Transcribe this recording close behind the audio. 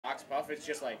boss buff. It's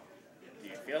just like, do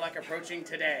you feel like approaching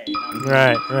today?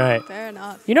 Right, right. Fair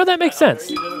enough. You know, that makes sense.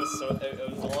 It was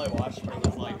all I watched, but it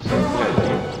was like...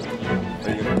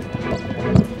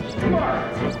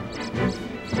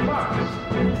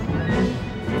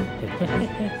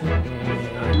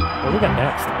 What do we got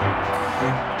next?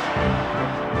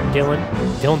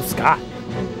 Dylan Scott.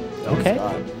 Okay.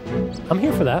 I'm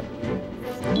here for that.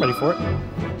 I'm ready for it.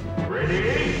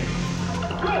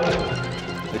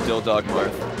 The Dill Dog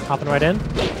Marth. Hopping right in.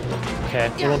 Okay, a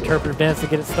little interpretive dance to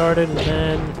get it started, and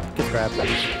then gets grabbed.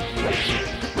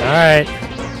 All right.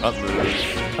 Up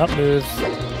moves. Up moves.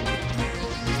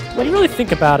 When you really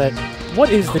think about it, what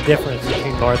is the difference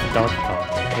between Marth and Donkey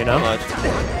Kong? You know?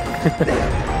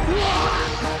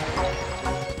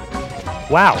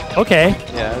 Wow. Okay.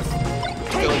 Yes.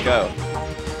 Still go.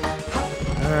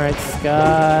 All right,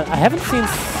 Scott. I haven't seen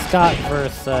Scott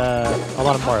versus a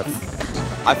lot of Marth.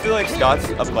 I feel like Scott's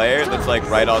a player that's like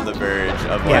right on the verge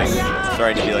of like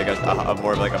starting to be like a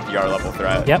more of like a PR level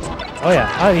threat. Yep. Oh yeah.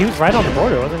 Oh, he was right on the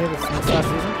border, wasn't he, this last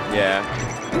season? Yeah.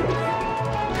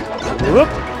 Whoop.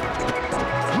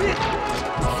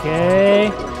 Okay.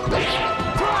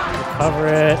 Cover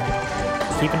it.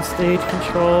 Keeping stage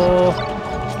control.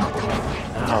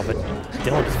 Oh, but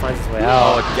Dylan just finds his way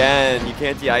out. Oh, again. You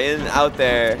can't DI in out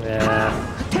there. Yeah.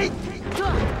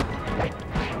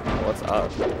 What's up?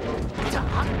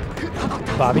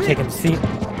 Bobby taking a seat.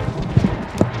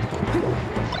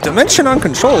 Dimension on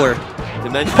controller.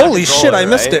 Dimension Holy on shit, I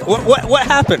missed right? it. What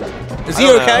happened? Is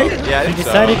he okay? Yeah, I He think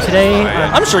decided so. today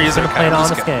I'm sure he's going to okay. play an I'm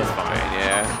honest just game. Fine,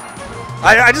 yeah.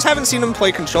 I just haven't seen him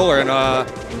play controller, and I'm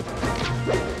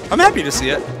happy to see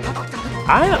it.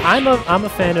 I'm a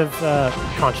fan of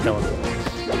Conch Dylan.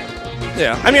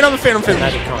 Yeah, I mean, I'm a fan of him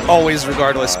Magic Conch. always,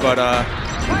 regardless, but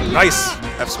nice.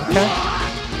 F smash. Okay.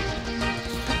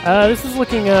 This is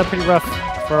looking pretty rough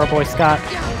for our boy Scott.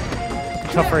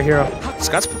 Tough for a hero.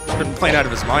 Scott's been playing out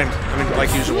of his mind. I mean,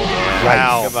 like usual. Right.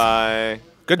 Wow. Goodbye.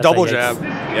 Good That's double a jab.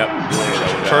 Yep.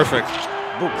 Perfect.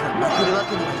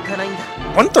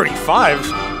 135.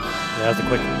 Yeah, that was a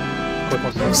quick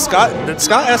one. Did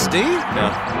Scott SD?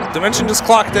 No. Dimension just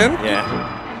clocked in. Yeah.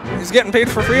 He's getting paid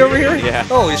for free over here? Yeah.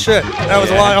 Holy shit. That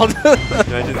was wild.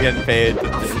 Dimension's getting paid to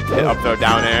hit up throw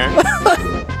down air.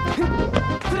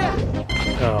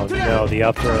 Oh no, the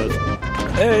up throws.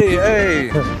 Hey.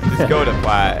 Just go to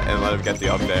flat and let him get the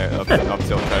up there. Up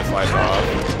tilt, try to slide off.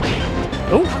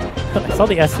 Oh, I saw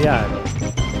the SCI.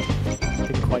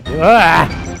 Didn't quite do it. Ah!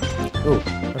 Ooh,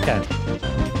 okay.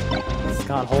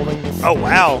 Scott holding this. Oh,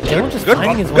 wow. Dylan just Good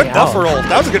finding his way out. buffer roll.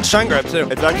 That was a good shine grab, too.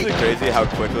 It's actually crazy how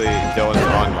quickly Dylan's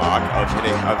on lock of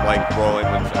like rolling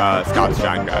when Scott's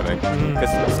shine grabbing. Because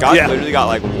Scott's literally got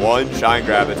like one shine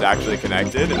grab that's actually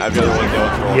connected, and every other one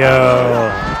Dylan's rolling.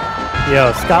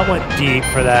 Yo, Scott went deep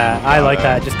for that. I like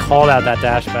that. Just called out that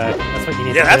dash back. That's what you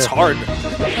need to do. Yeah, that's hard.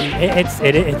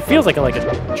 It feels like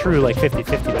a true like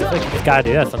 50-50, but I feel like you just gotta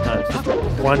do that sometimes. Just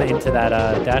run into that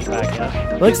dash back.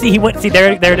 Yeah. Look, see,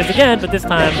 there it is again, but this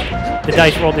time the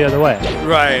dice rolled the other way.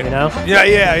 Right. You know?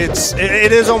 Yeah.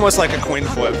 It is almost like a coin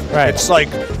flip. Right. It's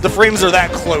like the frames are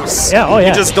that close. Yeah. Oh yeah.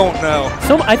 You just don't know.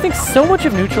 So I think so much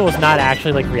of neutral is not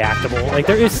actually like reactable. Like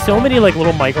there is so many like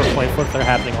little micro coin flips that are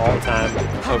happening all the time.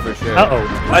 Oh, for sure. Uh-oh.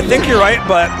 I think you're right,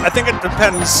 but I think it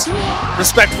depends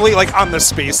respectfully, like on the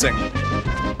spacing.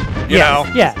 You know?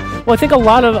 Yeah. Well, I think a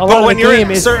lot of But the when you're game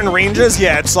in is certain ranges,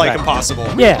 yeah, it's like impossible.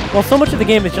 Yeah, well, so much of the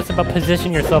game is just about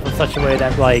positioning yourself in such a way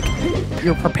that, like,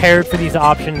 you're prepared for these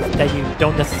options that you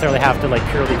don't necessarily have to, like,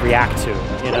 purely react to,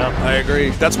 you know? I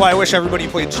agree. That's why I wish everybody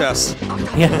played chess.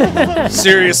 Yeah.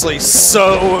 Seriously,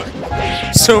 so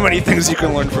many things you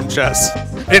can learn from chess.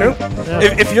 And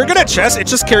if you're good at chess, it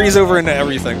just carries over into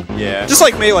everything. Yeah. Just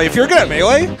like Melee. If you're good at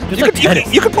Melee, you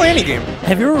could play any game.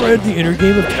 Have you ever read the inner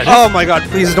game of tennis? Oh my god,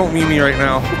 please don't meme me right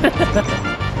now.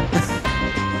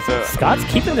 So Scott's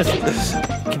keeping this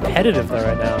competitive though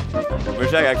right now.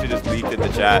 Rishak actually just leaked in the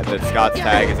chat that Scott's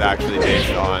tag is actually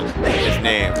based on his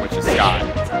name, which is Scott.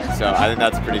 So I think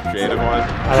that's a pretty creative one.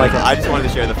 I like it. I just wanted to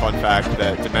share the fun fact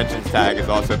that Dimension's tag is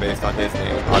also based on his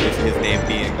name. Obviously his name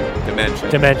being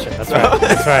Dimension. Dimension, that's right.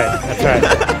 That's right. That's right.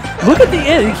 Look at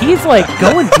he's like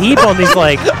going deep on these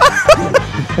like.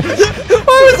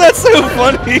 Why was that so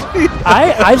funny?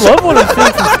 I love what I'm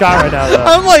seeing from Scott right now though.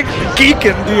 I'm like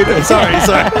geeking, dude. Sorry.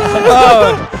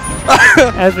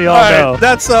 As we all know.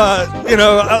 That's you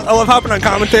know, I love hopping on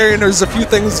commentary, and there's a few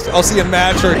things I'll see a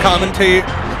match or commentate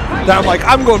that I'm like,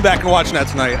 I'm going back and watching that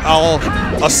tonight.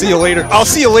 I'll see you later. I'll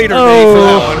see you later, Dave, for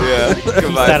that one. Yeah.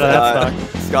 Goodbye, Out of that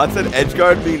Scott. Scott said edge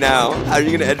guard me now. How are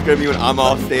you gonna edge guard me when I'm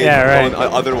off stage right. going the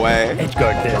other way? Edge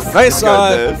guard this. Nice. Edge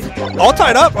guard this. All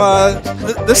tied up.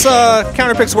 This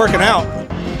counter pick's working out.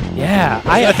 Yeah,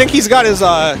 I think he's got his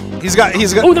he's got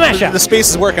Ooh, the mash out. The space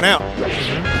is working out.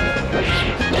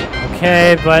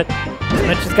 Okay, but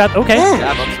Mitch has got okay.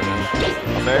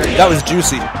 Yeah, very That was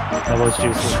juicy. That was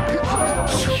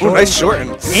juicy. Ooh, nice shorten.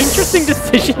 Interesting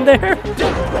decision there.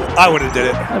 I would have did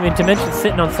it. I mean, Dimension's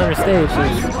sitting on center stage.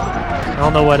 I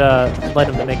don't know what led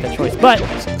him to make that choice, but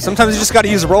Sometimes you just got to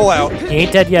use rollout. he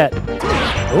ain't dead yet.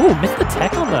 Ooh, missed the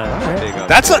tech on that. All There right. you go.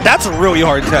 That's a really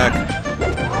hard tech.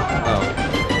 Oh.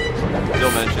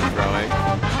 Still mentioned throwing.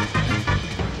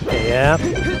 Okay, yeah.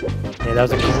 Yeah, that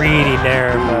was a greedy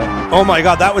nair, but Oh my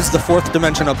god, that was the 4th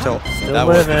dimension up tilt. still That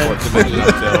was the living. 4th dimension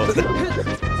up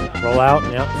tilt. Roll out,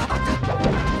 yep.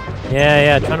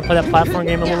 Yeah, trying to play that platform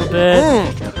game a little bit.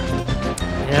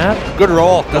 Yeah. Good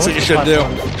roll. That's what you should do.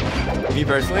 Me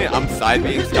personally, I'm side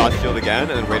being Scott's shield again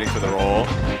and then waiting for the roll.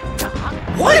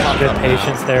 What? Good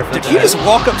patience there for Did he just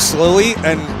walk up slowly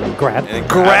and grab? And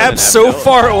grab an so F tilt.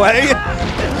 far away?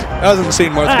 That was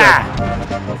insane, Martha.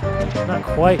 Ah! Not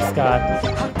quite, Scott.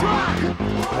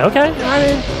 Okay, I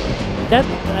mean,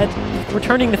 that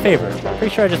returning the favor.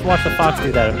 Pretty sure I just watched the Fox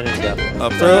do that a minute ago.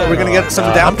 Up throw. We're gonna get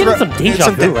some down I'm throw. getting some deja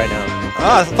vu right now.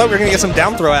 Ah, I thought we were gonna get some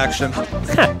down throw action.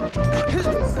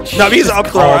 No, he's up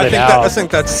throw. Called I it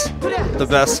think out. that's the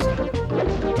best.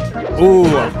 Ooh.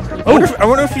 I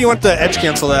wonder if you want to edge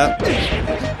cancel that.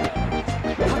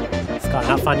 Scott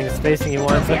not finding the spacing he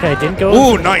wants. Okay, didn't go.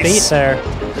 Ooh, for the nice. bait there.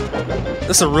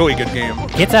 This is a really good game.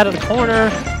 Gets out of the corner.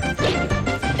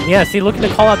 Yeah, see, looking to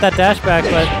call out that dash back,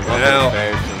 but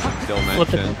Still flip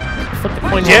the mentioned.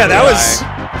 coin. Yeah, that was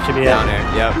should be Down it.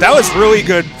 air, yep. that was really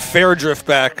good fair drift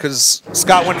back because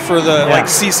Scott went for the like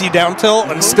CC down tilt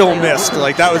and still missed.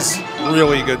 Like that was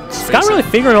really good. Scott really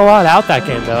figuring a lot out that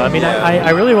game, though. I mean, Yeah.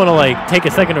 I really want to like take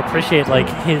a second to appreciate like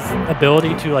his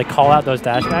ability to like call out those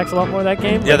dash backs a lot more that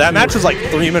game. Yeah, Like, that he match was like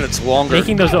 3 minutes longer.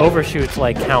 making those overshoots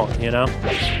like count, you know?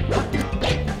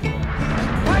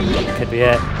 Could be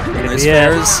it. Could Nice be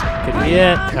fairs. it. Could be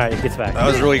it. All right, he gets back. That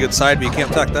was really good side B. You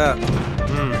can't tuck that.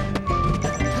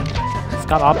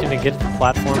 Scott opting to get to the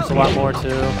platforms a lot more too.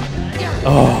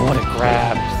 Oh, what a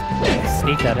grab! Just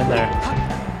sneak that in there.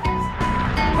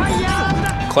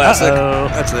 Classic. Uh-oh.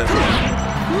 That's it.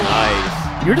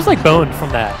 Nice. You're just like boned from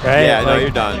that, right? Yeah, no, Like, you're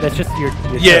done. That's just your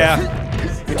Yeah.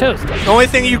 toast. Your toast. The only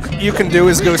thing you can do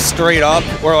is go straight up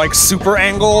or like super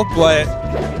angle, but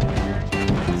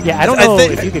Yeah, I don't I know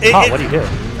think if you get it- caught. it- What do you do?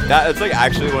 It's like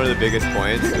actually one of the biggest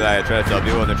points that I try to tell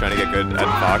people when they're trying to get good at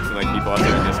Fox and like people out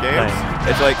there in this game. Nice.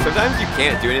 It's like sometimes you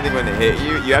can't do anything when they hit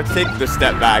you. You have to take the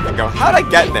step back and go, how'd I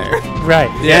get there? Right.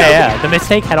 Yeah. The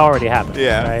mistake had already happened.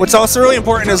 Yeah. Right? what's also really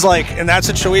important is like in that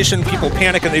situation, people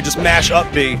panic and they just mash up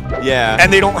B. Yeah.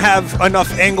 And they don't have enough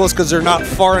angles because they're not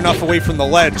far enough away from the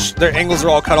ledge. Their angles are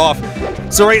all cut off.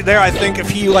 So right there, I think if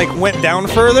he like went down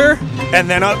further and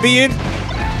then up B'd,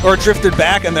 or drifted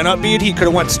back and then up B'd, he could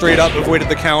have went straight up, avoided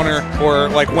the counter, or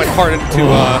like went hard into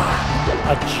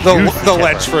A the juicy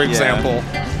ledge, tipper. for example.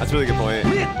 That's a really good point.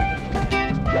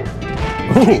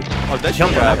 Ooh, Oh, that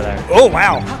jumped grab. over there. Oh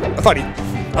wow! I thought he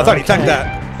teched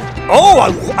that. Oh,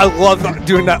 I love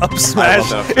doing that up smash.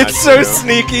 that up It's smash, so too.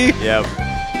 sneaky. Yep.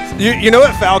 You know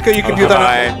what Falca? You can Oh, do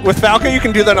that hi. with Falca. You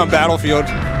can do that on Battlefield.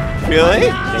 Really?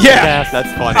 Yeah,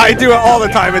 That's funny. I do it all the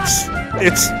time. It's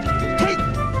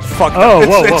fucked Oh, up.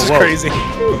 whoa, It's whoa. crazy.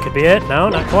 Could be it. No,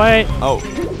 not quite. Oh.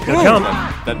 Good jump.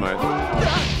 Denmark.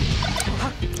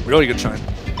 Really good shine.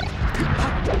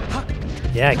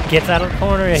 Yeah, gets out of the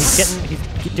corner. Yeah,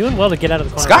 he's doing well to get out of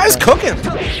the corner. This guy's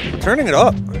cooking, turning it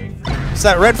up. It's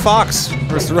that red fox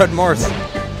versus the red Marth.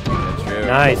 True.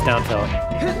 Nice down tilt.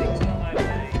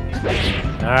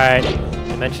 All right.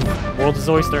 I mentioned World's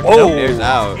Oyster. Oh. Nope. There's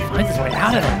out. Finds his way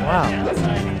out of it.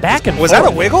 Wow. Back and Was forth.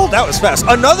 that a wiggle? That was fast.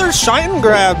 Another shine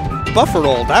grab buffer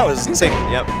roll. That was insane.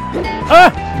 Yep.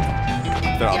 Ah!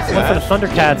 They're off Went for the smash.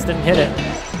 Thundercats. Didn't hit it.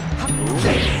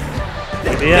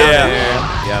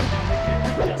 Yeah. Yep.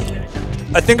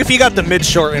 I think if he got the mid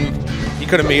shorten, he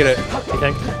could have made it. You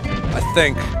think? I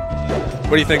think.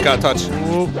 What do you think, Got Touch?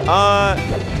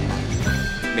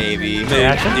 Maybe.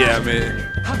 Reaction? Yeah, maybe.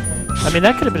 I mean,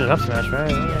 that could have been an up smash, right?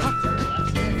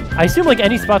 Yeah. I assume like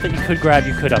any spot that you could grab,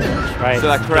 you could up smash, right? So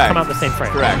that's They correct. come out the same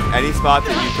frame. Correct. Any spot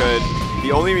that you could.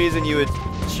 The only reason you would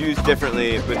choose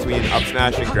differently between up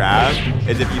smash and grab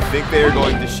is if you think they are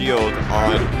going to shield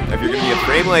on. If you're going to be a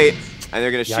frame late and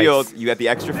they're going to shield. You get the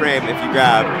extra frame if you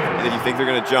grab, and if you think they're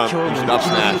going to jump, you should up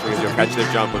smash because you'll catch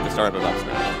their jump with the start of an up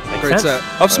smash. Great set.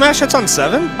 Up smash hits on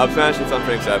 7? Up smash hits on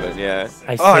frame 7, yeah.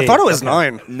 I thought it was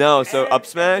 9. No, so up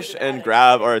smash and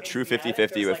grab are a true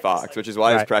 50-50 with Fox, which is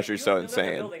why his pressure is so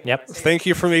insane. Yep. Thank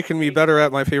you for making me better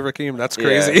at my favorite game. That's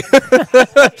crazy.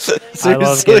 I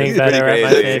love getting better at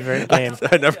my favorite game.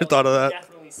 I never thought of that.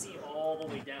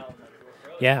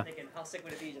 Yeah.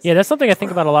 Yeah, that's something I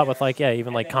think about a lot with, like,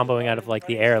 even, like, comboing out of, like,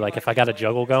 the air. Like, if I got a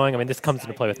juggle going, I mean, this comes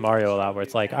into play with Mario a lot, where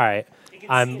it's like, all right,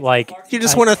 I'm, like... You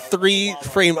just want a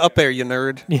 3-frame up air, you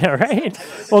nerd. Yeah, right?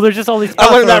 Well, there's just all these...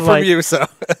 I learned that from you, so...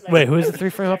 Wait, who is the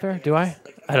 3-frame up air? Do I?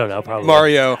 I don't know, probably.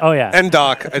 Mario. Oh, yeah. And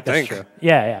Doc, I think. True.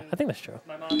 Yeah, I think that's true.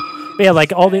 But yeah,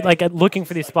 like, all the, like, looking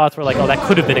for these spots where, like, oh, that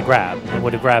could have been a grab, and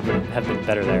would a grab have been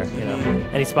better there, you know?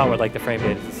 Any spot where, like, the frame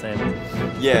rate is the same.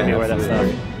 Yeah, be aware of that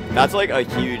stuff. That's like a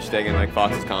huge thing in like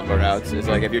Fox's combo routes. Is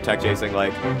like if you're tech chasing,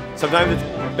 like sometimes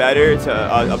it's better to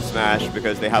up smash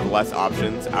because they have less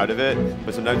options out of it,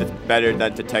 but sometimes it's better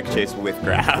than to tech chase with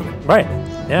grab. Right.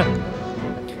 Yeah.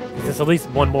 There's at least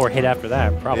one more hit after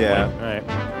that, probably. Yeah. All right.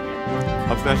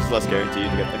 Up smash is less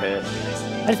guaranteed to get the hit.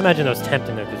 I just imagine those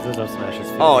tempting though, because those up smashes.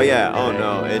 Oh yeah. Oh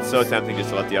no, it's so tempting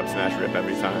just to let the up smash rip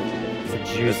every time. It's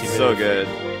a juicy. It's so good,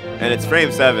 and it's frame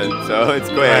 7, so it's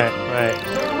quick.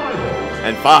 Right.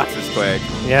 And Fox is quick.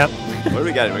 Yep. What do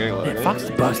we got? We're gonna Man, Fox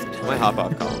is busted. My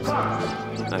hop-off calls.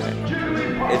 Alright.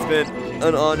 It's been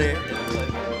an honor.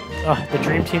 Oh, the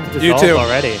dream team's dissolved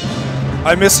already.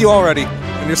 I miss you already,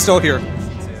 and you're still here.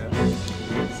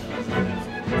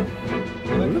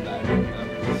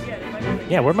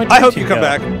 Yeah, where'd my dream I hope team you come go?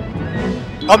 back.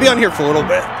 I'll be on here for a little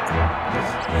bit.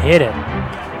 Hit it.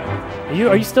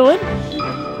 Are you still in?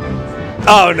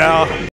 Oh no.